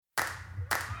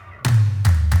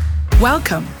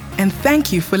Welcome, and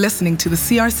thank you for listening to the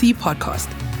CRC podcast,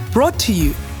 brought to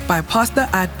you by Pastor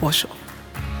Ad Bosho.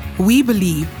 We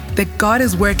believe that God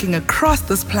is working across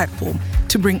this platform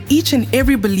to bring each and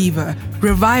every believer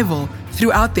revival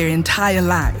throughout their entire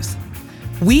lives.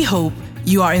 We hope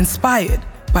you are inspired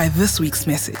by this week's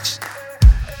message.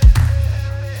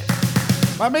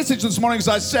 My message this morning, as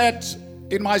I sat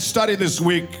in my study this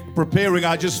week preparing,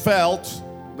 I just felt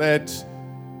that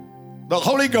the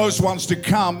Holy Ghost wants to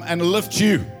come and lift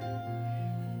you.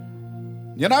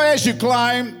 You know, as you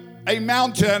climb a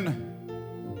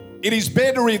mountain, it is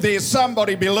better if there's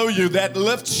somebody below you that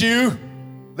lifts you,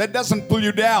 that doesn't pull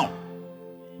you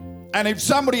down. And if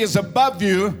somebody is above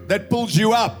you, that pulls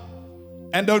you up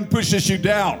and don't pushes you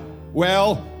down.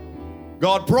 Well,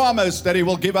 God promised that He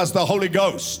will give us the Holy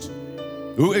Ghost,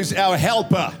 who is our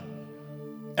helper,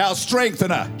 our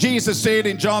strengthener. Jesus said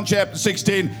in John chapter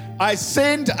 16, I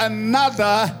send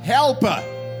another helper.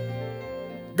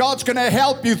 God's going to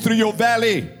help you through your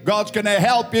valley. God's going to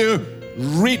help you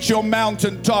reach your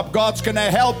mountaintop. God's going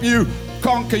to help you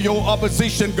conquer your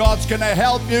opposition. God's going to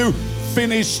help you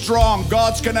finish strong.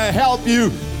 God's going to help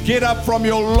you get up from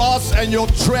your loss and your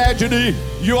tragedy.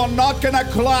 You are not going to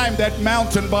climb that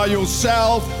mountain by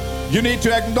yourself. You need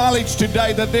to acknowledge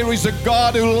today that there is a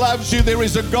God who loves you. There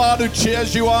is a God who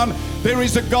cheers you on. There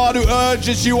is a God who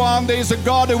urges you on. There is a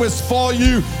God who is for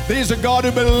you. There is a God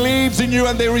who believes in you.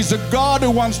 And there is a God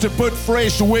who wants to put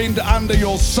fresh wind under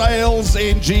your sails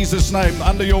in Jesus' name,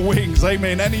 under your wings.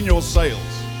 Amen. And in your sails.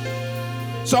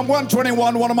 Psalm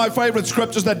 121, one of my favorite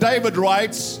scriptures that David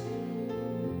writes.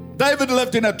 David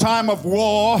lived in a time of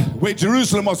war where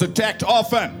Jerusalem was attacked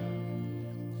often.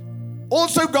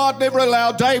 Also, God never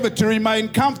allowed David to remain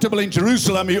comfortable in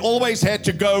Jerusalem. He always had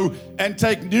to go and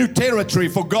take new territory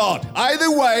for God.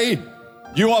 Either way,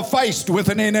 you are faced with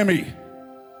an enemy.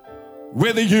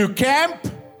 Whether you camp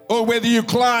or whether you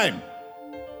climb.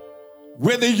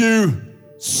 Whether you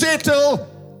settle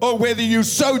or whether you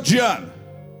sojourn.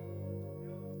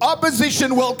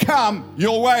 Opposition will come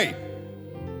your way.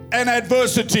 And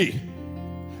adversity.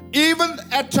 Even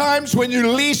at times when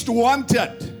you least want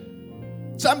it.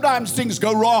 Sometimes things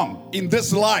go wrong in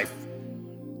this life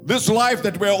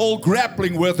that we're all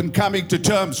grappling with and coming to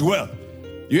terms with.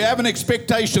 You have an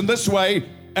expectation this way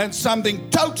and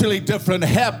something totally different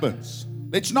happens.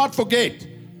 Let's not forget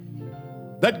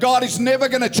that God is never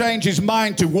going to change His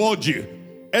mind toward you.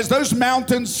 As those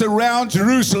mountains surround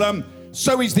Jerusalem,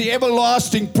 so is the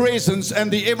everlasting presence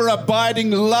and the ever-abiding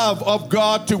love of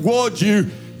God toward you.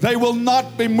 They will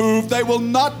not be moved. They will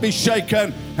not be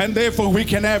shaken. And therefore, we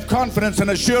can have confidence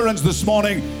and assurance this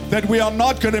morning that we are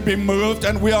not going to be moved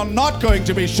and we are not going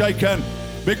to be shaken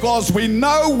because we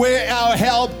know where our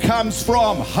help comes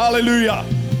from. Hallelujah.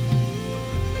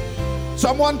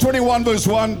 Psalm 121 verse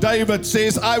 1, David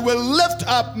says, I will lift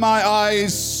up my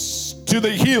eyes to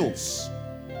the hills.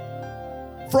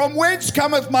 From whence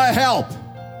cometh my help?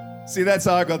 See, that's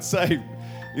how I got saved.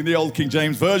 In the old King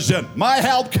James Version. My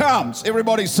help comes.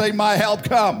 Everybody say, my help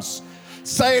comes.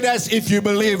 Say it as if you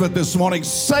believe it this morning.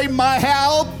 Say, my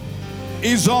help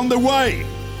is on the way.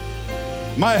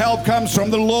 My help comes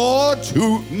from the Lord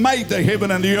who made the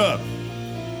heaven and the earth.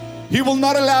 He will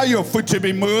not allow your foot to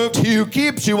be moved. He who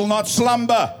keeps you will not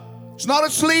slumber. He's not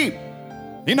asleep.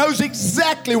 He knows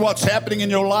exactly what's happening in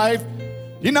your life.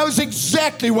 He knows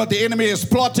exactly what the enemy is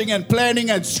plotting and planning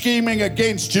and scheming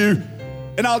against you.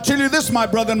 And I'll tell you this, my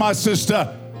brother and my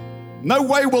sister, no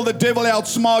way will the devil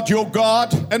outsmart your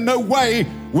God, and no way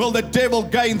will the devil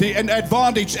gain the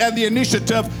advantage and the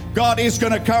initiative. God is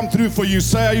going to come through for you.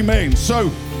 Say amen. So,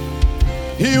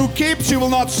 he who keeps you will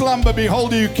not slumber.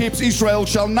 Behold, he who keeps Israel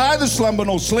shall neither slumber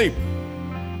nor sleep.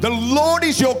 The Lord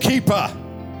is your keeper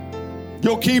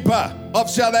of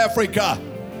South Africa.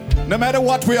 No matter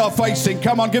what we are facing,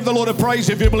 come on, give the Lord a praise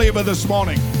if you believe it this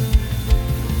morning.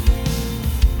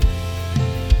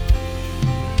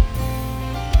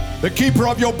 The keeper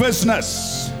of your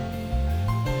business,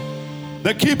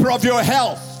 the keeper of your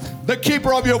health, the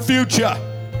keeper of your future.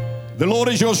 The Lord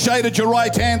is your shade at your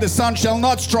right hand. The sun shall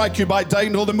not strike you by day,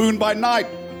 nor the moon by night.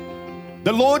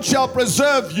 The Lord shall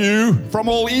preserve you from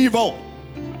all evil.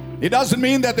 It doesn't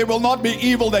mean that there will not be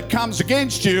evil that comes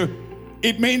against you.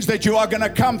 It means that you are going to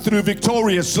come through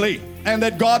victoriously and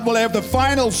that God will have the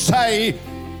final say.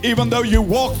 Even though you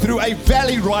walk through a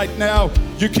valley right now,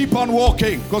 you keep on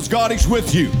walking because God is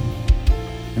with you.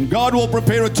 And God will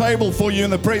prepare a table for you in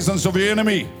the presence of your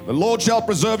enemy. The Lord shall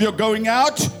preserve your going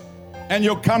out and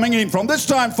your coming in from this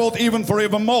time forth even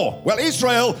forevermore. Well,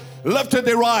 Israel lifted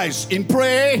their eyes in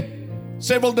prayer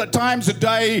several times a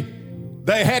day.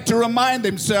 They had to remind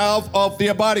themselves of the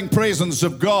abiding presence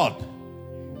of God.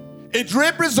 It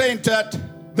represented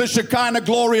the Shekinah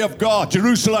glory of God,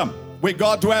 Jerusalem, where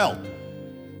God dwelt.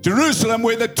 Jerusalem,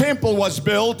 where the temple was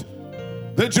built.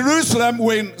 The Jerusalem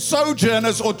when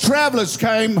sojourners or travelers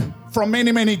came from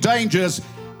many, many dangers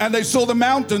and they saw the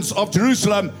mountains of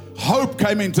Jerusalem, hope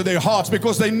came into their hearts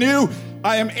because they knew,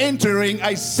 I am entering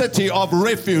a city of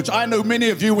refuge. I know many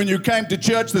of you, when you came to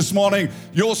church this morning,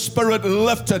 your spirit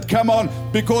lifted. Come on,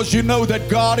 because you know that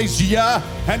God is here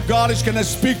and God is going to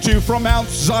speak to you from Mount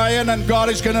Zion and God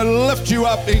is going to lift you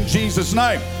up in Jesus'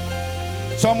 name.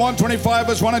 Psalm 125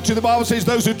 verse 1 and 2, the Bible says,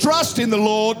 those who trust in the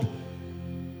Lord,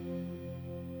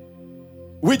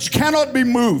 which cannot be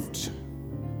moved,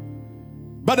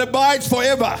 but abides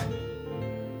forever.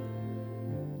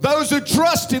 Those who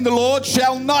trust in the Lord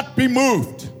shall not be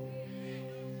moved.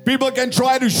 People can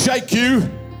try to shake you.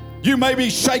 You may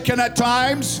be shaken at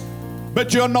times,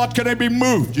 but you're not going to be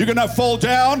moved. You're going to fall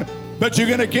down, but you're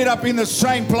going to get up in the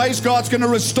same place. God's going to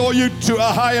restore you to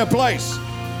a higher place.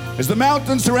 As the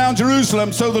mountains surround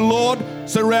Jerusalem, so the Lord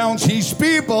surrounds his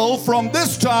people from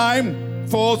this time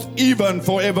forth, even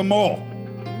forevermore.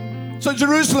 So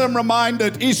Jerusalem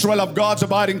reminded Israel of God's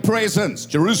abiding presence.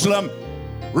 Jerusalem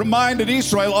reminded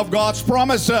Israel of God's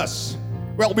promises.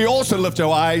 Well, we also lift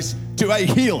our eyes to a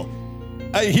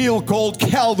hill called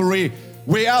Calvary,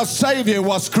 where our Savior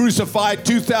was crucified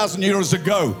 2,000 years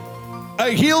ago.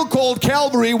 A hill called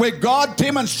Calvary where God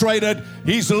demonstrated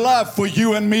his love for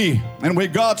you and me, and where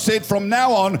God said, from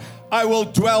now on, I will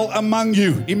dwell among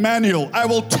you, Emmanuel. I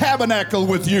will tabernacle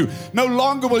with you. No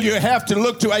longer will you have to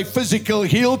look to a physical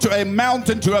hill, to a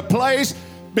mountain, to a place,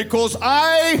 because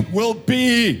I will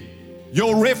be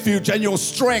your refuge and your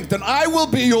strength, and I will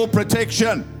be your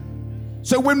protection.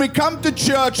 So when we come to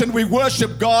church and we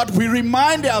worship God, we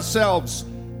remind ourselves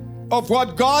of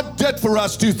what God did for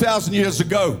us 2,000 years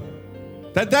ago.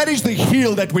 That is the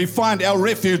hill that we find our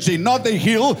refuge in. Not the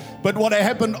hill, but what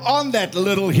happened on that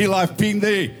little hill. I've been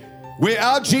there. Where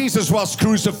our Jesus was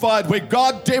crucified, where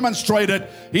God demonstrated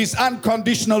his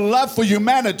unconditional love for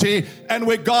humanity, and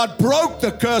where God broke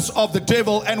the curse of the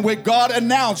devil, and where God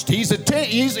announced his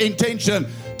intention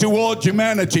toward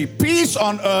humanity. Peace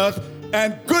on earth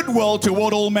and goodwill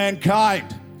toward all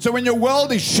mankind. So when your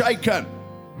world is shaken,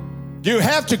 you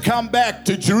have to come back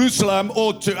to Jerusalem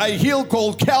or to a hill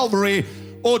called Calvary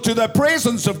or to the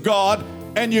presence of God,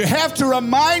 and you have to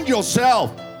remind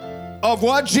yourself of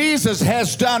what Jesus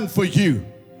has done for you.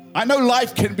 I know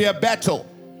life can be a battle.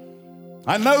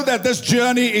 I know that this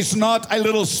journey is not a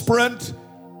little sprint.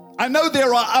 I know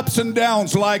there are ups and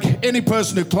downs like any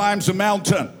person who climbs a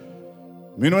mountain.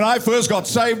 I mean, when I first got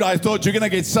saved, I thought you're going to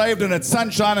get saved and it's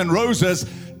sunshine and roses,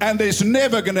 and there's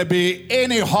never going to be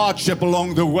any hardship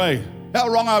along the way. How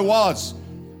wrong I was.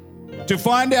 To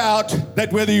find out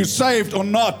that whether you're saved or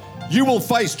not, you will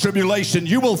face tribulation,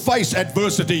 you will face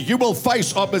adversity, you will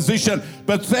face opposition.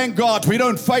 But thank God we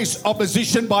don't face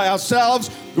opposition by ourselves.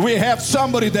 We have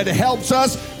somebody that helps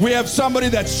us. We have somebody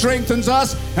that strengthens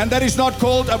us. And that is not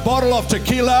called a bottle of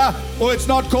tequila, or it's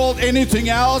not called anything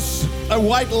else, a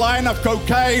white line of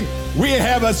cocaine. We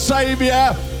have a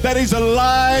Savior that is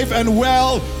alive and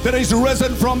well, that is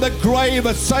risen from the grave,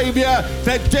 a Savior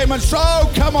that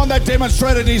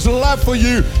demonstrated his love for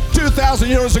you 2,000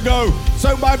 years ago.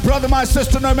 So my brother, my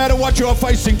sister, no matter what you are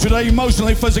facing today,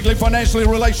 emotionally, physically, financially,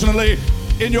 relationally,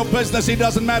 in your business, it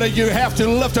doesn't matter. You have to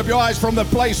lift up your eyes from the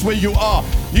place where you are.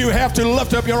 You have to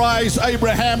lift up your eyes,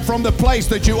 Abraham, from the place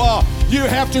that you are. You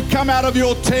have to come out of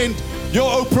your tent,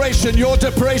 your oppression, your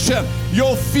depression,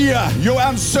 your fear, your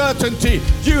uncertainty.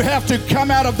 You have to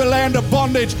come out of the land of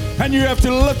bondage, and you have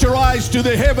to lift your eyes to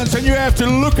the heavens, and you have to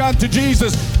look unto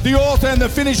Jesus, the author and the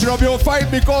finisher of your faith,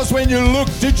 because when you look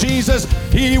to Jesus,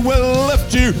 he will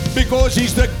lift you, because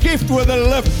he's the gift with a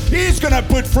lift. He's going to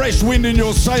put fresh wind in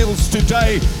your sails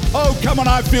today. Oh, come on,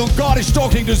 I feel God is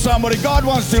talking to somebody. God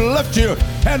wants to lift you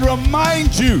and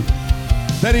remind you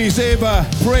that he's ever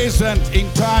present in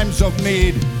times of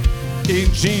need.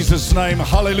 In Jesus' name,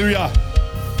 hallelujah.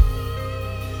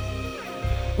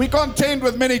 We contend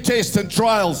with many tests and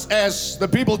trials as the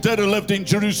people did who lived in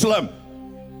Jerusalem.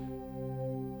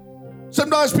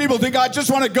 Sometimes people think, I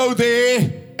just want to go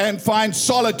there and find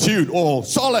solitude or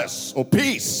solace or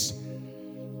peace.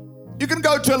 You can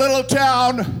go to a little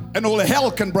town and all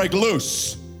hell can break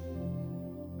loose.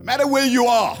 No matter where you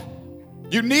are,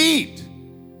 you need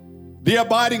the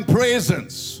abiding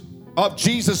presence of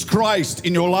Jesus Christ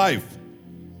in your life.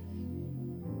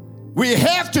 We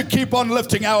have to keep on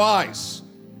lifting our eyes.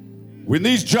 When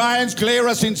these giants glare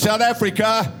us in South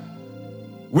Africa,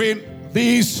 when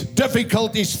these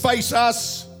difficulties face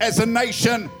us as a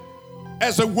nation,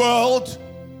 as a world,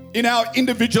 in our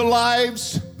individual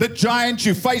lives, the giants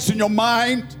you face in your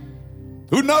mind,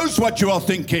 who knows what you are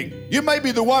thinking. You may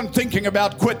be the one thinking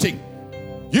about quitting.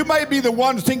 You may be the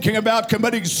one thinking about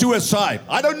committing suicide.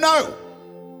 I don't know.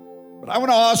 But I want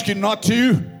to ask you not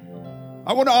to.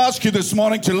 I want to ask you this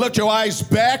morning to lift your eyes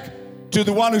back to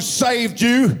the one who saved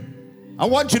you. I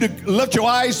want you to lift your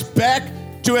eyes back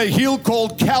to a hill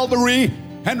called Calvary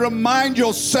and remind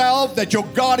yourself that your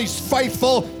God is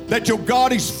faithful, that your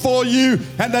God is for you,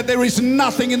 and that there is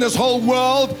nothing in this whole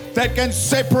world that can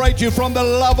separate you from the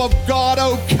love of God.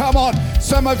 Oh, come on.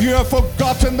 Some of you have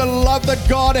forgotten the love that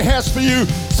God has for you.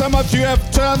 Some of you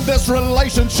have turned this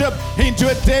relationship into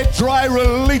a dead, dry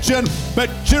religion. But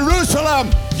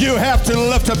Jerusalem, you have to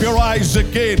lift up your eyes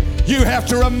again. You have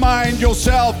to remind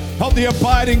yourself of the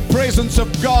abiding presence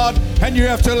of God, and you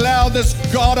have to allow this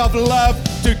God of love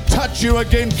to touch you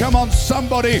again. Come on,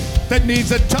 somebody that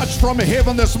needs a touch from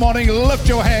heaven this morning, lift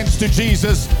your hands to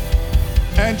Jesus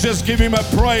and just give him a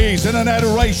praise and an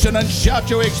adoration and shout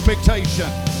your expectation.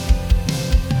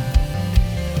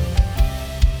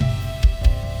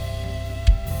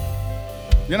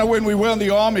 You know, when we were in the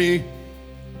army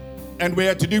and we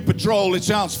had to do patrol, it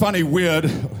sounds funny,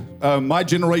 weird. My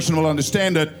generation will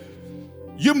understand it.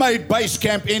 You made base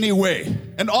camp anywhere.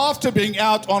 And after being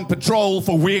out on patrol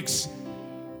for weeks,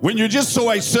 when you just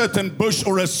saw a certain bush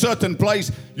or a certain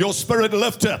place, your spirit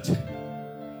lifted.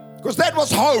 Because that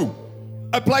was home,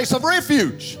 a place of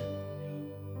refuge.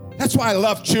 That's why I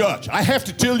love church. I have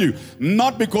to tell you,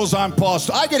 not because I'm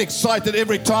pastor. I get excited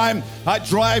every time I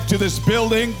drive to this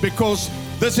building because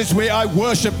this is where I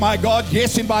worship my God.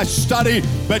 Yes, in my study,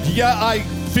 but yeah, I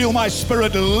feel my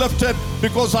spirit lifted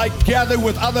because I gather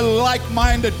with other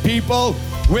like-minded people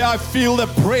where I feel the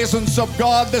presence of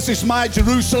God. This is my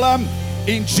Jerusalem,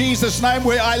 in Jesus' name,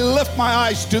 where I lift my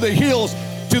eyes to the hills,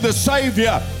 to the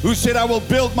Savior who said, I will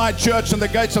build my church and the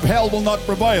gates of hell will not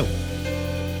prevail.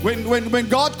 When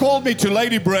God called me to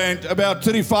Ladybrand, about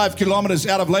 35 kilometers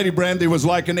out of Ladybrand, there was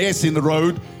like an S in the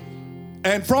road.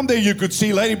 And from there you could see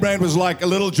Ladybrand was like a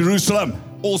little Jerusalem,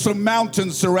 also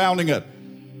mountains surrounding it.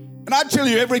 And I tell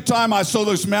you, every time I saw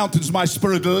those mountains, my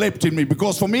spirit leapt in me,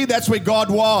 because for me, that's where God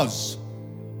was.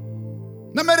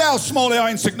 No matter how small or how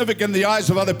insignificant in the eyes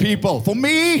of other people, for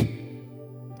me,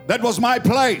 that was my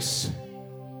place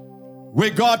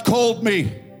where God called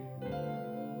me.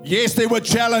 Yes, there were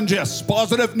challenges,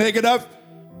 positive, negative,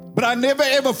 but I never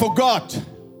ever forgot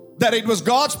that it was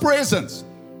God's presence.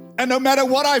 And no matter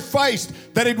what I faced,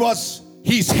 that it was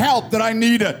His help that I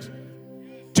needed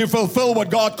to fulfill what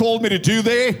God called me to do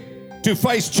there, to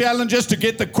face challenges, to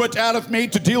get the quit out of me,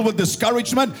 to deal with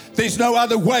discouragement. There's no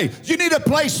other way. You need a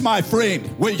place, my friend,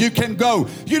 where you can go.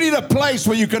 You need a place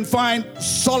where you can find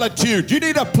solitude. You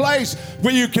need a place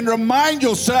where you can remind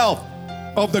yourself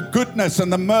of the goodness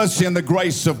and the mercy and the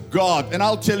grace of God. And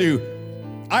I'll tell you,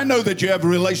 I know that you have a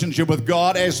relationship with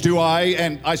God, as do I,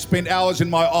 and I spend hours in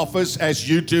my office, as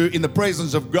you do, in the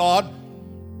presence of God.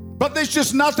 But there's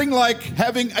just nothing like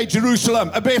having a Jerusalem,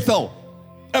 a Bethel,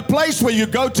 a place where you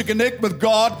go to connect with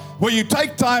God, where you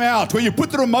take time out, where you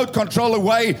put the remote control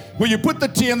away, where you put the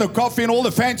tea and the coffee and all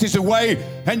the fancies away,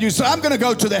 and you say, I'm going to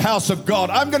go to the house of God.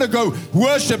 I'm going to go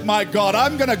worship my God.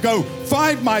 I'm going to go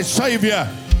find my Savior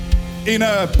in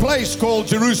a place called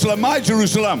Jerusalem,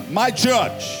 my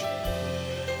church.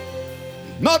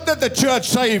 Not that the church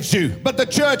saves you, but the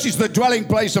church is the dwelling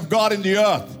place of God in the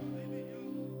earth.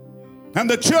 And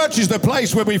the church is the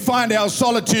place where we find our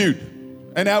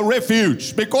solitude and our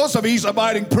refuge because of His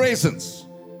abiding presence.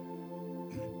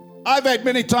 I've had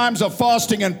many times of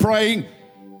fasting and praying,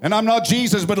 and I'm not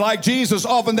Jesus, but like Jesus,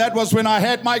 often that was when I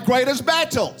had my greatest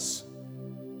battles.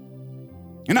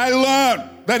 And I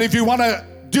learned that if you want to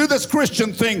do this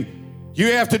Christian thing,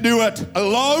 you have to do it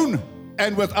alone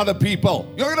and with other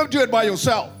people. You're not going to do it by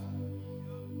yourself.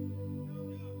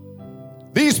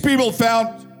 These people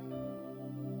found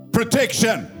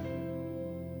protection,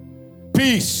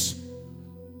 peace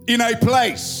in a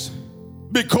place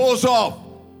because of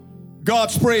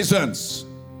God's presence.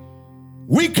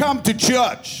 We come to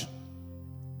church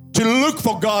to look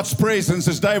for God's presence,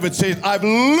 as David said, I've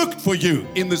looked for you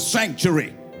in the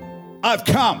sanctuary. I've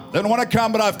come. Don't want to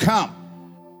come, but I've come.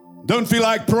 Don't feel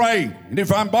like praying. And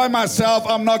if I'm by myself,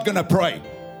 I'm not going to pray.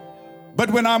 But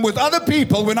when I'm with other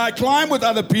people, when I climb with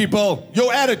other people,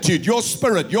 your attitude, your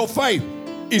spirit, your faith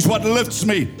is what lifts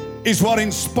me, is what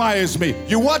inspires me.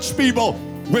 You watch people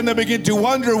when they begin to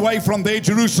wander away from their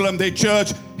Jerusalem, their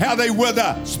church, how they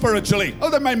wither spiritually. Oh,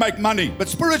 they may make money, but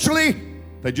spiritually,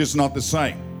 they're just not the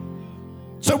same.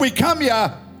 So we come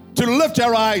here to lift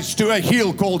our eyes to a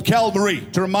hill called Calvary,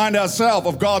 to remind ourselves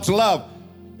of God's love.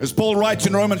 As Paul writes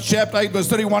in Romans chapter 8, verse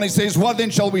 31, he says, what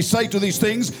then shall we say to these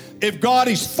things? If God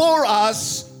is for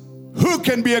us, who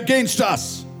can be against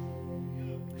us?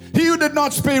 He who did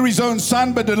not spare his own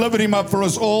son, but delivered him up for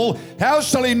us all, how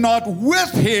shall he not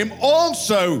with him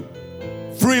also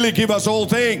freely give us all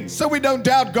things? So we don't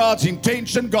doubt God's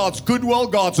intention, God's goodwill,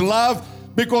 God's love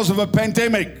because of a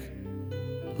pandemic.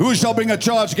 Who shall bring a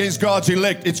charge against God's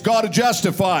elect? It's God who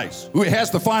justifies, who has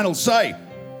the final say.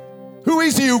 Who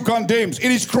is he who condemns?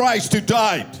 It is Christ who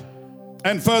died,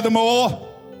 and furthermore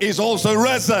is also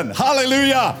risen.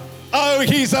 Hallelujah. Oh,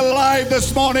 he's alive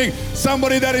this morning.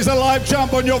 Somebody that is alive,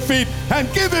 jump on your feet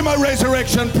and give him a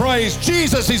resurrection praise.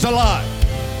 Jesus is alive.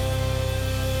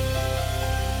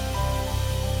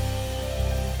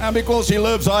 And because he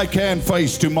lives, I can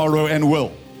face tomorrow and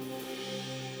will.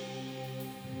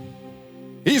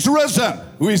 He's risen,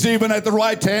 who is even at the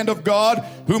right hand of God,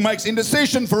 who makes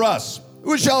intercession for us.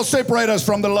 Who shall separate us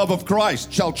from the love of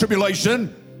Christ? Shall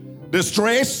tribulation,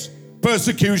 distress,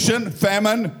 persecution,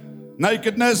 famine,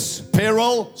 nakedness,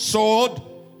 peril, sword?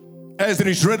 As it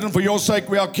is written, for your sake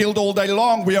we are killed all day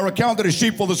long. We are accounted as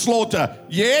sheep for the slaughter.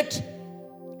 Yet,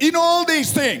 in all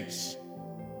these things,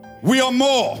 we are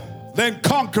more than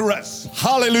conquerors.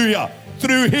 Hallelujah.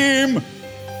 Through him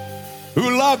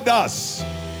who loved us.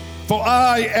 For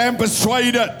I am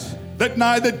persuaded that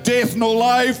neither death nor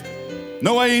life,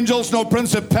 no angels, no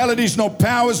principalities, no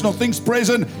powers, no things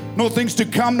present, no things to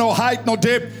come, no height, no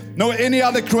depth, no any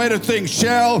other created thing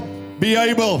shall be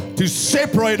able to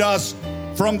separate us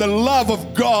from the love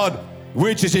of God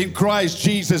which is in Christ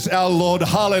Jesus our Lord.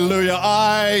 Hallelujah.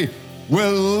 I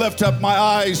will lift up my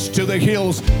eyes to the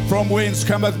hills, from whence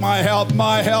cometh my help.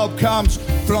 My help comes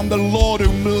from the Lord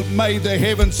who made the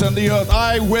heavens and the earth.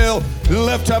 I will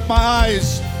lift up my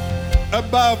eyes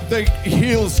above the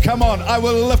hills. Come on, I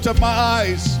will lift up my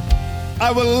eyes.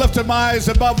 I will lift up my eyes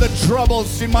above the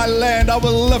troubles in my land. I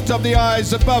will lift up the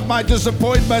eyes above my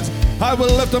disappointments. I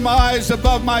will lift up my eyes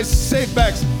above my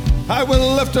setbacks. I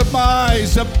will lift up my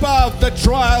eyes above the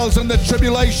trials and the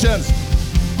tribulations.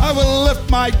 I will lift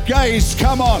my gaze,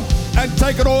 come on, and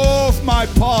take it off my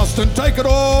past and take it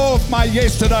off my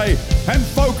yesterday and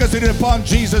focus it upon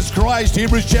Jesus Christ.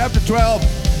 Hebrews chapter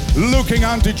 12, looking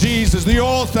unto Jesus, the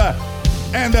author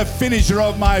and the finisher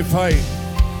of my faith.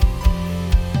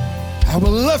 I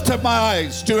will lift up my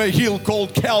eyes to a hill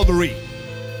called Calvary.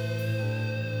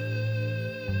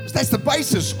 That's the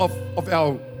basis of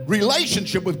our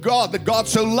relationship with God, that God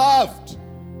so loved.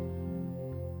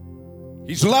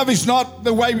 His love is not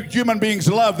the way human beings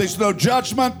love. There's no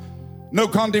judgment, no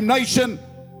condemnation,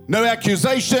 no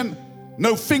accusation,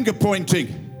 no finger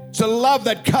pointing. It's a love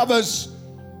that covers.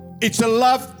 It's a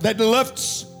love that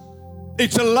lifts.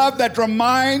 It's a love that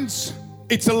reminds.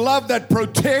 It's a love that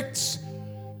protects.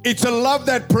 It's a love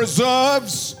that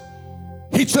preserves.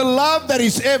 It's a love that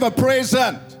is ever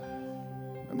present.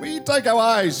 And we take our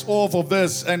eyes off of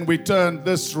this and we turn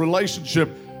this relationship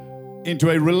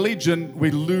into a religion, we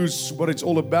lose what it's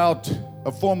all about,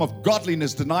 a form of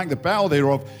godliness, denying the power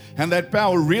thereof. And that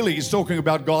power really is talking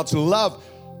about God's love.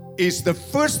 Is the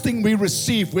first thing we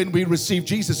receive when we receive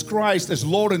Jesus Christ as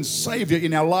Lord and Savior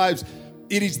in our lives.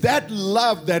 It is that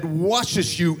love that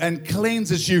washes you and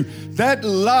cleanses you. That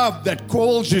love that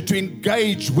calls you to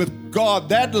engage with God.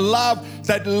 That love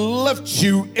that lifts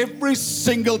you every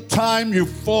single time you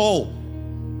fall.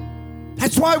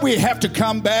 That's why we have to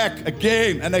come back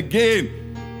again and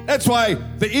again. That's why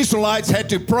the Israelites had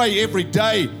to pray every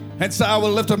day and say, I will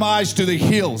lift up my eyes to the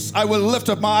hills. I will lift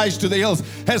up my eyes to the hills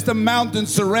as the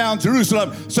mountains surround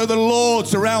Jerusalem. So the Lord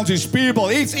surrounds his people.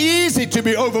 It's easy to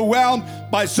be overwhelmed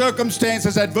by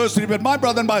circumstances, adversity. But my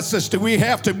brother and my sister, we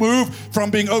have to move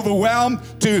from being overwhelmed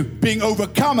to being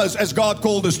overcomers as God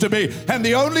called us to be. And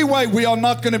the only way we are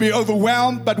not going to be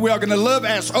overwhelmed, but we are going to live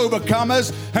as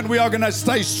overcomers, and we are going to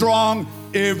stay strong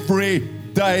every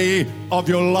day of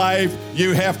your life.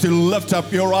 You have to lift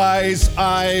up your eyes.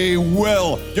 I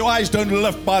will. Your eyes don't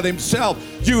lift by themselves.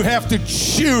 You have to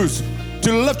choose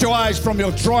to lift your eyes from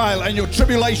your trial and your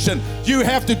tribulation. You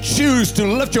have to choose to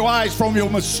lift your eyes from your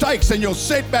mistakes and your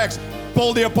setbacks.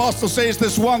 Paul the Apostle says,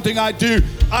 this one thing I do,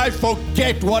 I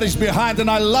forget what is behind.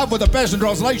 And I love what the Passion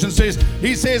Translation says.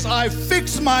 He says, I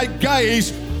fix my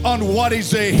gaze on what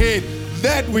is ahead.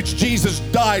 That which Jesus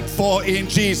died for in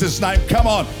Jesus' name. Come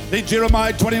on. In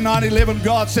Jeremiah 29:11,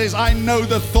 God says, I know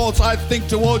the thoughts I think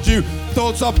towards you,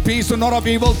 thoughts of peace and not of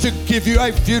evil, to give you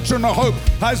a future and a hope.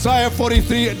 Isaiah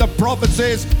 43, the prophet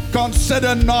says,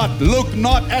 consider not, look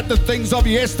not at the things of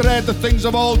yesterday, at the things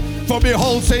of old. For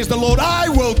behold, says the Lord, I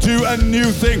will do a new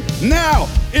thing. Now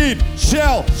it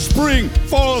shall spring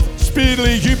forth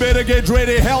speedily. You better get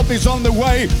ready. Help is on the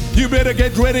way. You better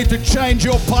get ready to change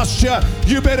your posture.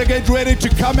 You better get ready to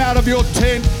come out of your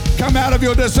tent, Come out of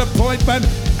your disappointment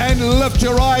and lift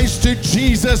your eyes to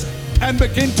Jesus and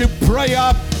begin to pray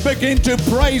up, begin to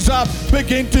praise up,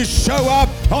 begin to show up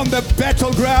on the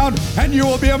battleground, and you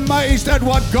will be amazed at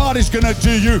what God is going to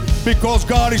do you, because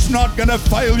God is not going to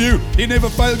fail you. He never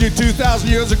failed you 2,000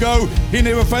 years ago. He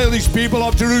never failed his people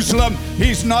of Jerusalem.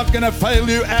 He's not going to fail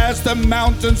you as the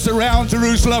mountains surround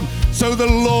Jerusalem. So the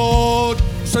Lord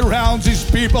surrounds his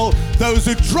people. Those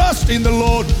who trust in the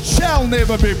Lord shall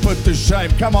never be put to shame.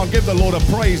 Come on, give the Lord a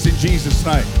praise in Jesus'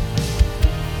 name.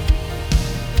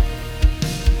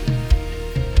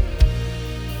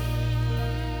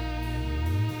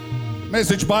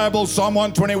 Message Bible, Psalm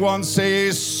 121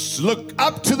 says, look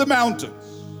up to the mountains.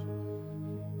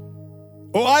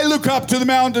 Oh, I look up to the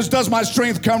mountains. Does my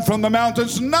strength come from the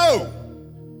mountains? No.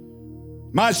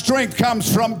 My strength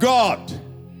comes from God.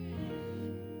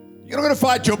 You're not going to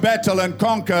fight your battle and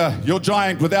conquer your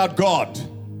giant without God.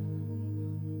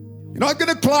 You're not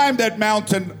going to climb that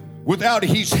mountain without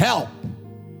his help.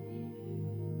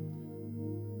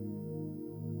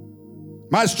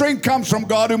 My strength comes from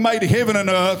God who made heaven and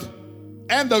earth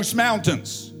and those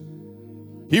mountains.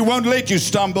 He won't let you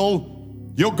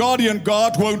stumble. Your guardian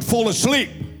God won't fall asleep.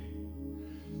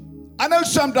 I know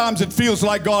sometimes it feels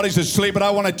like God is asleep, but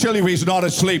I want to tell you he's not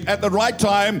asleep. At the right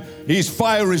time, his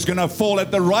fire is going to fall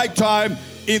at the right time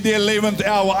in the 11th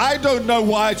hour. I don't know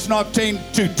why it's not 10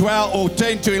 to 12 or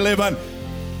 10 to 11.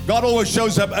 God always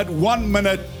shows up at 1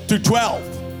 minute to 12.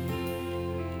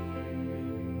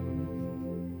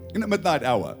 In the midnight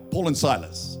hour, Paul and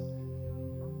Silas.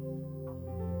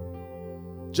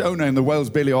 Jonah in the whale's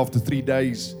belly after 3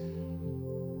 days,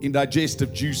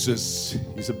 indigestive juices.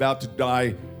 He's about to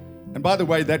die. And by the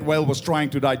way, that whale was trying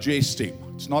to digest him.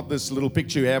 It's not this little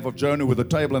picture you have of Jonah with a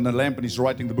table and a lamp and he's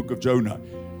writing the book of Jonah.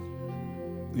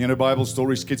 You know, Bible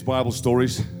stories, kids' Bible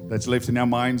stories that's left in our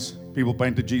minds. People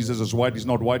painted Jesus as white. He's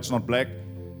not white, it's not black.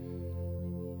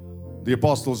 The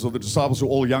apostles or the disciples were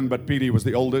all young, but Peter was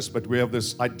the oldest. But we have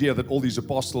this idea that all these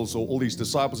apostles or all these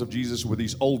disciples of Jesus were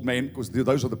these old men, because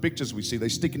those are the pictures we see. They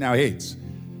stick in our heads.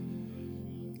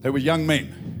 They were young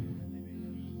men.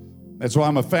 That's why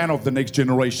I'm a fan of the next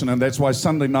generation, and that's why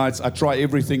Sunday nights I try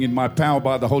everything in my power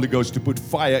by the Holy Ghost to put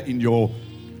fire in your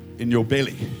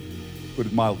belly, put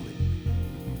it mildly,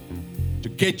 to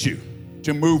get you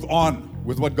to move on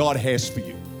with what God has for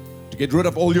you, to get rid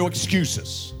of all your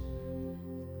excuses.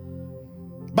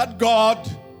 But God,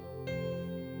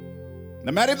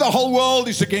 no matter if the whole world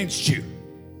is against you,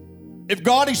 if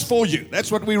God is for you,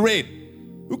 that's what we read,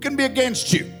 who can be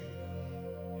against you?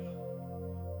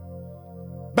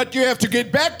 But you have to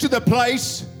get back to the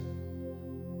place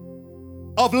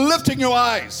of lifting your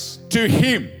eyes to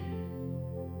Him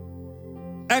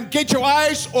and get your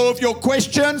eyes off your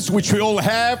questions, which we all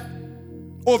have,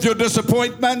 off your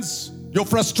disappointments, your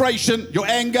frustration, your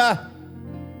anger,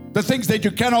 the things that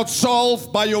you cannot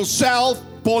solve by yourself.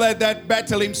 Paul had that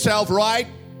battle himself, right?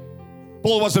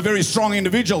 Paul was a very strong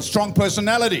individual, strong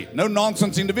personality, no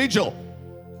nonsense individual.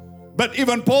 But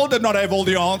even Paul did not have all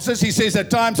the answers. He says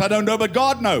at times, I don't know, but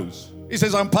God knows. He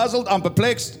says, I'm puzzled, I'm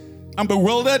perplexed, I'm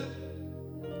bewildered.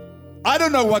 I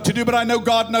don't know what to do, but I know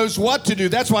God knows what to do.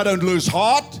 That's why I don't lose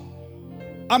heart.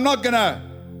 I'm not going to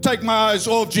take my eyes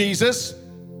off Jesus.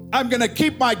 I'm going to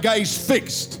keep my gaze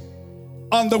fixed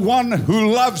on the one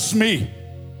who loves me.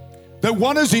 The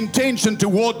one whose intention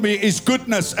toward me is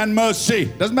goodness and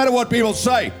mercy. Doesn't matter what people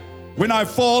say. When I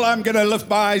fall, I'm going to lift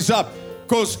my eyes up.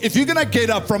 Because if you're going to get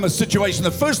up from a situation,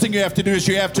 the first thing you have to do is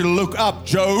you have to look up,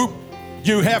 Job.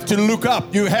 You have to look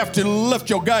up. You have to lift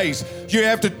your gaze. You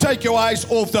have to take your eyes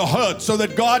off the hurt so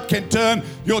that God can turn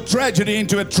your tragedy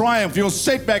into a triumph, your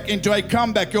setback into a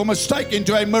comeback, your mistake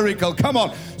into a miracle. Come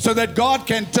on. So that God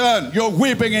can turn your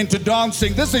weeping into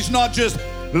dancing. This is not just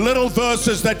little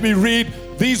verses that we read.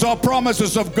 These are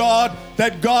promises of God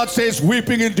that God says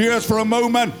weeping endures for a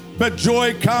moment, but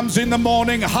joy comes in the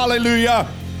morning. Hallelujah.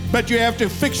 But you have to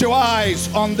fix your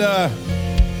eyes on the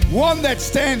one that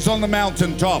stands on the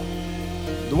mountaintop,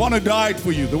 the one who died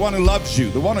for you, the one who loves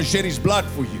you, the one who shed his blood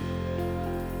for you,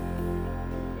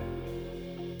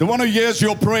 the one who hears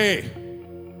your prayer,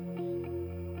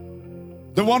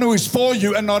 the one who is for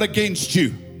you and not against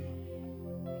you.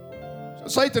 So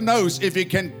Satan knows if he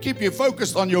can keep you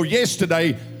focused on your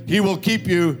yesterday, he will keep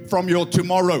you from your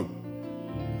tomorrow.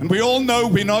 And we all know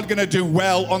we're not going to do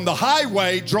well on the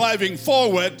highway driving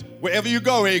forward, wherever you're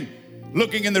going,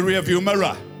 looking in the rearview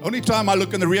mirror. Only time I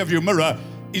look in the rearview mirror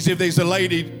is if there's a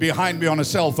lady behind me on a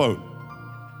cell phone.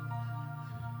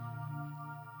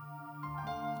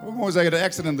 Almost I had an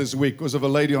accident this week because of a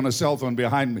lady on a cell phone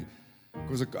behind me.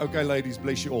 Because, okay, ladies,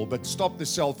 bless you all, but stop the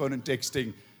cell phone and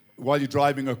texting while you're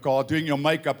driving a car, doing your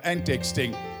makeup and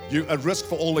texting. You're a risk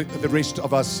for all the rest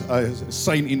of us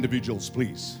sane individuals,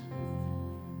 please.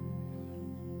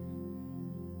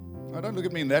 Now, don't look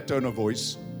at me in that tone of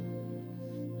voice.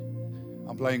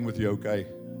 I'm playing with you, okay?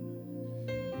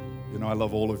 You know I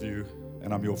love all of you,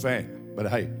 and I'm your fan. But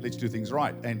hey, let's do things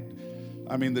right. And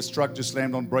I mean, this truck just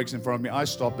slammed on brakes in front of me. I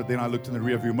stopped, but then I looked in the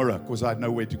rearview mirror because I had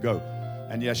nowhere to go.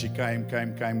 And yeah, she came,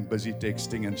 busy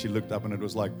texting, and she looked up, and it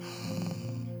was like,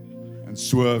 and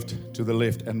swerved to the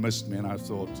left and missed me. And I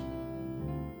thought,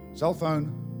 cell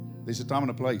phone, there's a time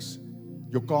and a place.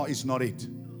 Your car is not it.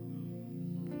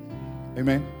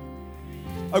 Amen?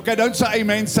 Okay, don't say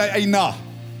amen, say nah.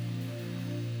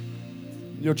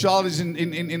 Your child is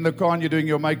in the car and you're doing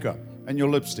your makeup and your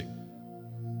lipstick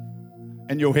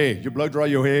and your hair. You blow dry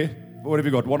your hair. What have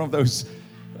you got? One of those,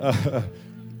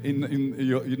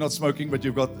 you're not smoking, but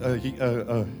you've got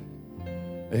a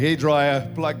hair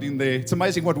dryer plugged in there. It's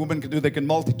amazing what women can do. They can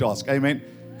multitask, amen,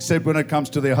 except when it comes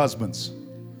to their husbands.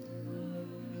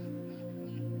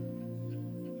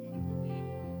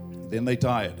 Then they're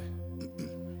tired.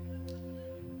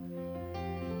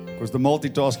 Because the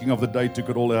multitasking of the day took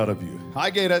it all out of you. I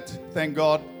get it, thank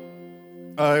God.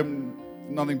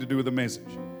 Nothing to do with the message.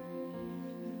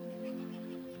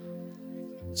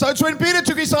 So it's when Peter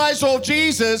took his eyes off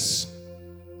Jesus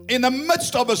in the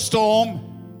midst of a storm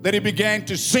that he began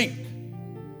to sink.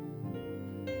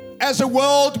 As a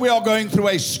world, we are going through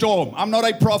a storm. I'm not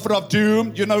a prophet of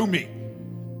doom, you know me.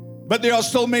 But there are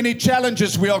still many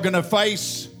challenges we are going to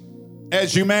face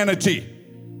as humanity.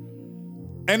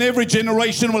 And every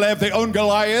generation will have their own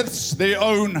Goliaths, their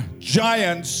own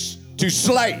giants to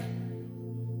slay.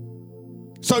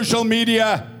 Social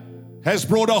media has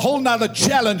brought a whole nother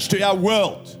challenge to our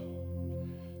world,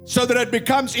 so that it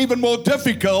becomes even more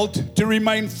difficult to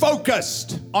remain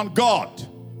focused on God.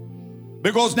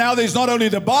 Because now there's not only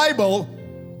the Bible,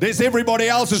 there's everybody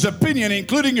else's opinion,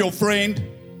 including your friend,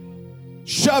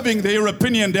 shoving their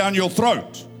opinion down your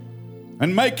throat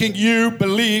and making you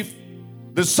believe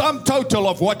the sum total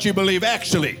of what you believe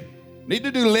actually. Need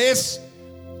to do less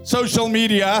social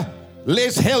media,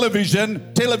 less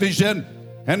television,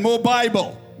 and more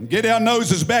Bible. Get our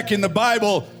noses back in the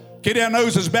Bible, get our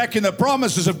noses back in the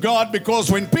promises of God,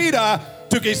 because when Peter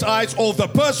took his eyes off the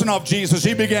person of Jesus,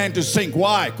 he began to sink.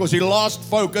 Why? Because he lost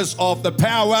focus of the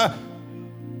power,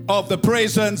 of the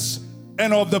presence,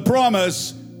 and of the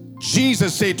promise.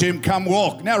 Jesus said to him, come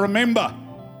walk. Now remember,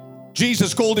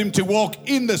 Jesus called him to walk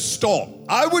in the storm.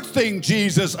 I would think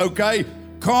Jesus, okay,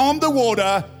 calm the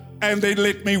water and then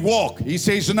let me walk. He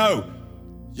says, no,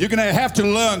 you're going to have to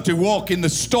learn to walk in the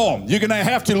storm. You're going to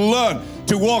have to learn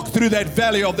to walk through that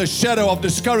valley of the shadow of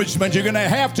discouragement. You're going to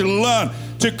have to learn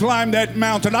to climb that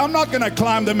mountain. I'm not going to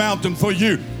climb the mountain for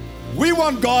you. We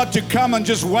want God to come and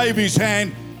just wave his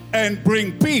hand and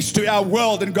bring peace to our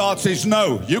world. And God says,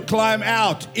 no, you climb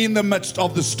out in the midst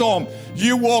of the storm.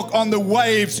 You walk on the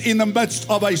waves in the midst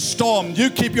of a storm. You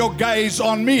keep your gaze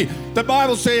on me. The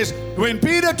Bible says, when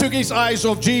Peter took his eyes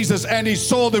off Jesus and he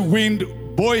saw the wind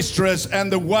boisterous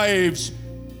and the waves,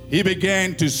 he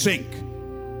began to sink.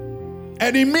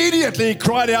 And immediately he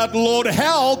cried out, Lord,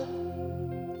 help.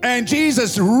 And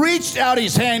Jesus reached out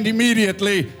his hand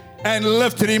immediately and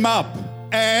lifted him up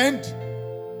and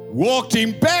walked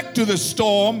him back to the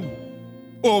storm,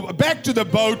 or back to the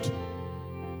boat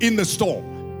in the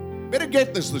storm. Better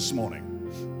get this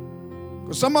morning.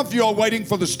 Because some of you are waiting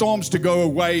for the storms to go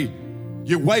away.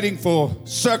 You're waiting for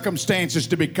circumstances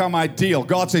to become ideal.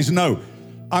 God says, no,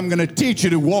 I'm going to teach you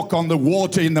to walk on the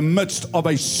water in the midst of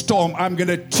a storm. I'm going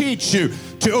to teach you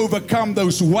to overcome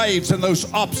those waves and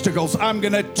those obstacles. I'm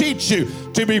going to teach you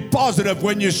to be positive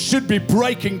when you should be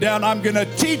breaking down. I'm going to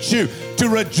teach you to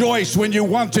rejoice when you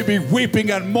want to be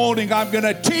weeping and mourning. I'm going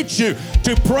to teach you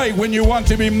to pray when you want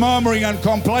to be murmuring and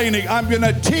complaining. I'm going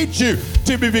to teach you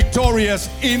to be victorious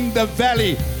in the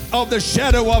valley of the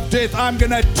shadow of death. I'm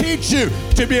going to teach you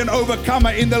to be an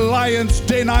overcomer in the lion's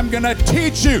den. I'm going to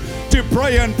teach you to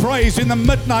pray and praise in the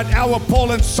midnight hour,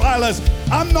 Paul and Silas.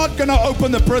 I'm not going to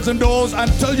open the prison doors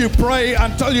until you pray,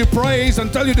 until you praise,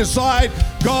 until you decide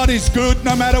God is good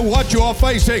no matter what you are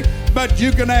facing. But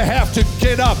you're going to have to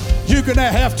get up. You're going to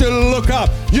have to look up.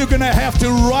 You're going to have to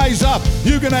rise up.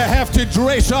 You're going to have to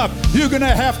dress up. You're going to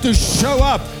have to show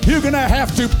up. You're going to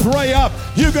have to pray up.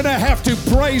 You're going to have to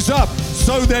praise up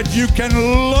so that you can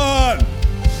learn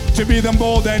to be the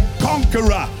more than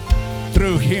conqueror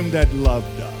through him that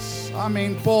loved us. I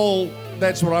mean, Paul,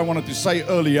 that's what I wanted to say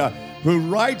earlier, who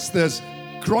writes this,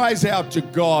 cries out to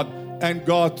God, and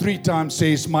God 3 times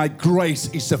says, my grace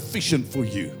is sufficient for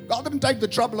you. God didn't take the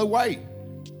trouble away.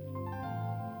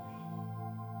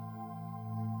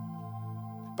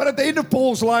 But at the end of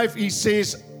Paul's life, he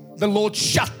says, the Lord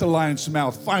shut the lion's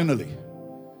mouth finally.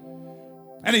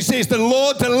 And he says, the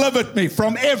Lord delivered me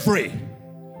from every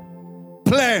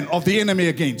plan of the enemy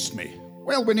against me.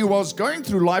 Well, when he was going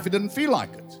through life, it didn't feel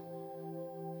like it.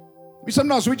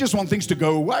 Sometimes we just want things to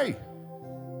go away.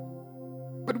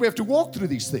 But we have to walk through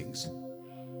these things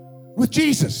with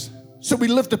Jesus. So we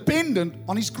live dependent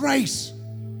on his grace.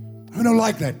 I don't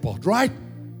like that part, right?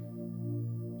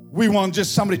 We want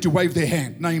just somebody to wave their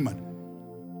hand, name it.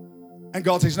 And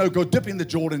God says, no, go dip in the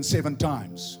Jordan 7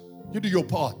 times. You do your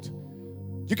part.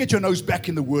 You get your nose back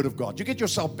in the Word of God. You get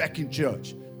yourself back in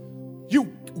church. You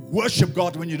worship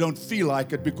God when you don't feel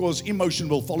like it, because emotion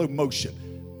will follow motion.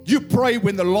 You pray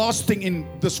when the last thing in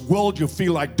this world you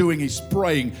feel like doing is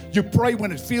praying. You pray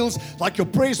when it feels like your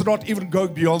prayers are not even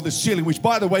going beyond the ceiling, which,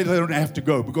 by the way, they don't have to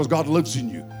go because God lives in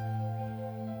you.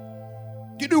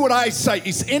 You do what I say.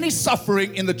 Is any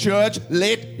suffering in the church?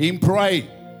 Let him pray.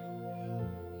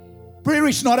 Prayer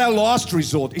is not our last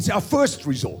resort. It's our first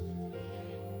resort.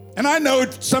 And I know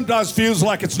it sometimes feels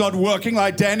like it's not working,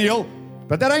 like Daniel.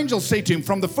 But that angel said to him,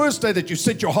 from the first day that you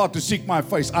set your heart to seek my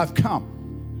face, I've come.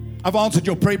 I've answered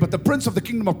your prayer, but the prince of the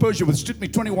kingdom of Persia withstood me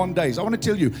 21 days. I want to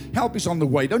tell you, help is on the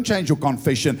way. Don't change your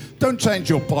confession. Don't change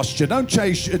your posture. Don't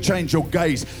change your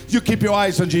gaze. You keep your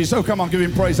eyes on Jesus. Oh, come on, give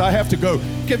him praise. I have to go.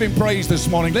 Give him praise this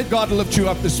morning. Let God lift you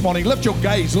up this morning. Lift your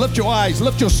gaze. Lift your eyes.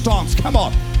 Lift your stance. Come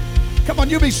on. Come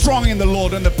on, you be strong in the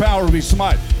Lord and the power of his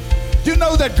might. You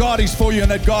know that God is for you and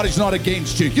that God is not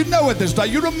against you. You know it this day.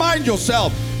 You remind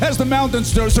yourself, as the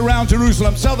mountains surround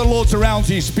Jerusalem, so the Lord surrounds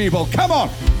his people. Come on.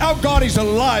 Our God is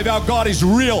alive. Our God is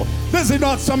real. This is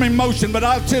not some emotion, but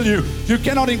I'll tell you, you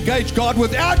cannot engage God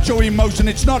without your emotion.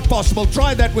 It's not possible.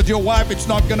 Try that with your wife. It's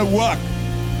not going to work.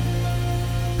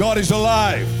 God is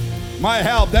alive. My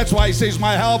help, that's why he says,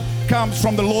 my help comes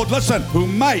from the Lord, listen, who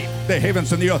made the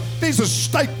heavens and the earth. There's a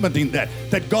statement in that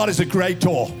God is a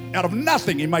creator. Out of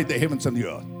nothing, he made the heavens and the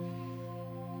earth.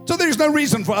 So there's no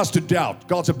reason for us to doubt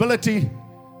God's ability,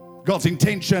 God's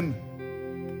intention.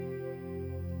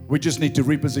 We just need to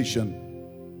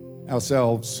reposition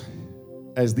ourselves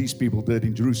as these people did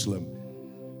in Jerusalem,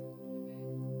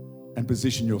 and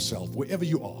position yourself wherever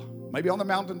you are. Maybe on the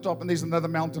mountaintop, and there's another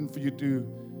mountain for you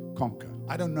to conquer.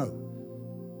 I don't know.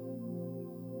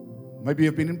 Maybe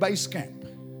you've been in base camp.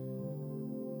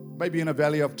 Maybe in a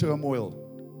valley of turmoil,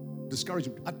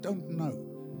 discouragement. I don't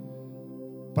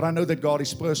know. But I know that God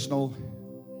is personal,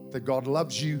 that God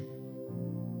loves you,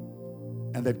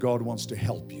 and that God wants to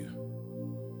help you.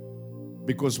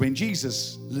 Because when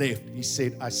Jesus left, he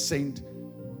said, I sent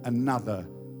another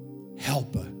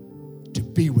helper to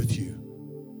be with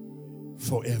you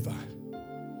forever.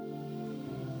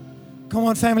 Come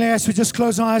on, family, as we just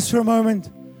close our eyes for a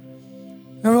moment.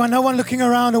 Everyone, no one looking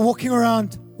around or walking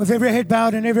around with every head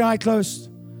bowed and every eye closed.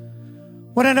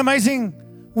 What an amazing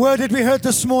word that we heard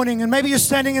this morning. And maybe you're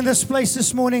standing in this place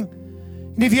this morning,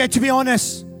 and if you had to be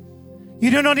honest,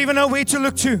 you do not even know where to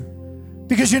look to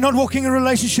because you're not walking in a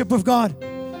relationship with God.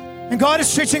 And God is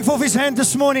stretching forth his hand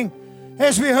this morning,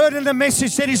 as we heard in the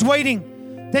message, that he's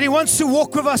waiting, that he wants to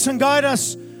walk with us and guide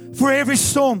us through every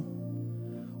storm.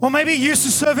 Or maybe you used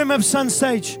to serve him at some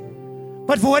stage,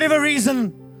 but for whatever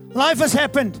reason, life has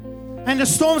happened and the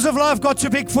storms of life got too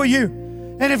big for you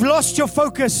and have lost your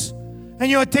focus and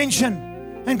your attention,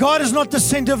 and God is not the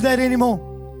center of that anymore.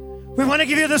 We want to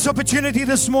give you this opportunity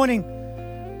this morning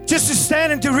just to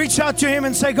stand and to reach out to him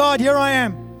and say, God, here I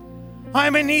am. I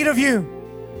am in need of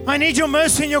you. I need your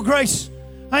mercy and your grace.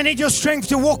 I need your strength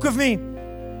to walk with me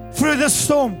through this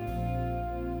storm.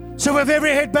 So with every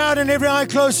head bowed and every eye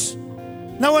closed,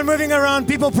 no one moving around,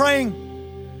 people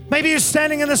praying. Maybe you're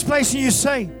standing in this place and you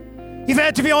say, if I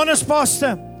had to be honest,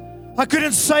 Pastor, I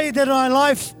couldn't say that my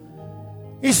life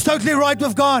is totally right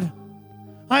with God.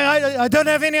 I don't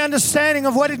have any understanding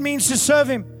of what it means to serve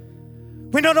him.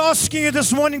 We're not asking you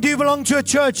this morning, do you belong to a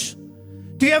church?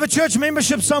 Do you have a church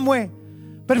membership somewhere?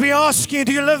 But we ask you,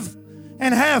 do you live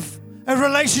and have a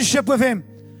relationship with him?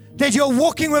 That you're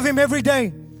walking with him every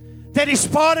day? That he's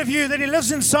part of you, that he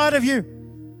lives inside of you?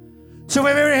 So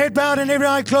with every head bowed and every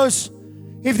eye closed,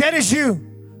 if that is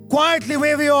you, quietly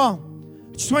wherever you are,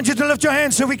 I just want you to lift your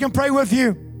hands so we can pray with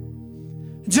you.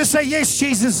 Just say, yes,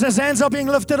 Jesus, as hands are being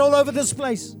lifted all over this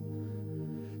place.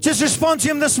 Just respond to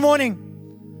him this morning.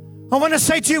 I want to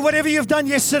say to you, whatever you've done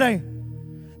yesterday,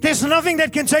 there's nothing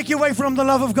that can take you away from the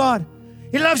love of God.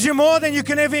 He loves you more than you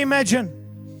can ever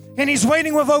imagine. And he's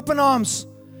waiting with open arms.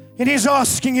 And he's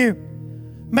asking you.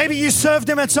 Maybe you served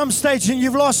him at some stage and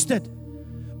you've lost it,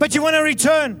 but you want to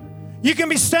return. You can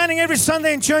be standing every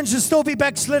Sunday in church and still be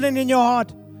backslidden in your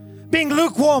heart, being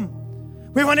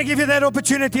lukewarm. We want to give you that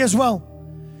opportunity as well.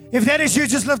 If that is you,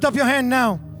 just lift up your hand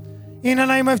now. In the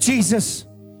name of Jesus.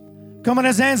 Come on,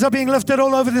 as hands are being lifted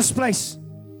all over this place.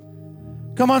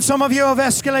 Come on, some of you are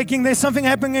vasculating. There's something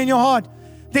happening in your heart.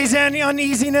 There's any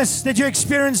uneasiness that you're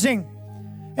experiencing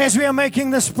as we are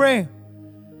making this prayer.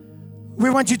 We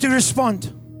want you to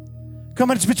respond.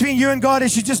 Come on, it's between you and God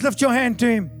as you just lift your hand to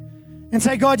Him and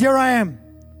say, God, here I am.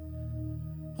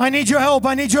 I need your help.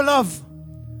 I need your love.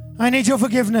 I need your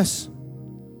forgiveness.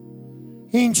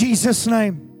 In Jesus'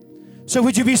 name. So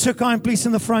would you be so kind, please,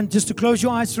 in the front, just to close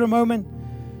your eyes for a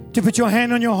moment, to put your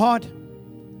hand on your heart.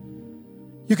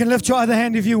 You can lift your other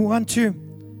hand if you want to,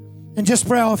 and just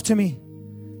pray after me.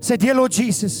 Say, dear Lord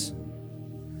Jesus,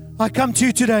 I come to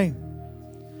you today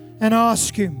and I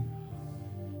ask you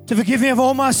to forgive me of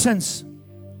all my sins.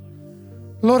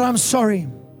 Lord, I'm sorry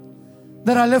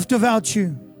that I lived without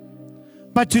you.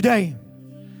 But today,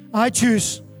 I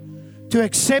choose to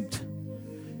accept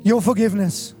your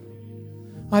forgiveness.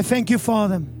 I thank you,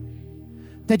 Father,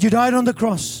 that you died on the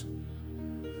cross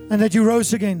and that you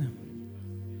rose again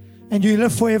and you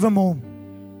live forevermore.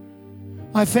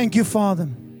 I thank you, Father.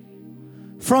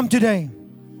 From today,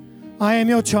 I am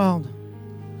your child.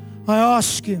 I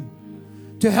ask you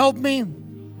to help me,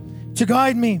 to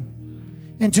guide me,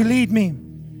 and to lead me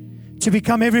to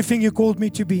become everything you called me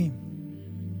to be.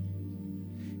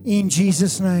 In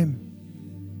Jesus' name,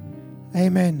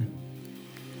 amen.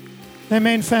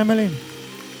 Amen, family.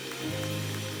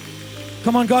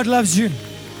 Come on, God loves you.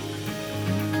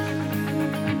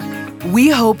 We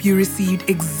hope you received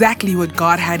exactly what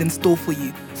God had in store for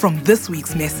you from this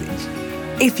week's message.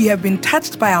 If you have been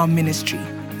touched by our ministry,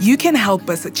 you can help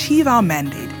us achieve our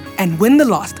mandate and win the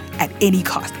lost at any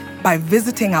cost by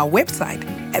visiting our website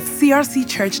at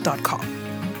crcchurch.com.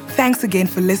 Thanks again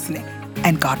for listening,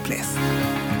 and God bless.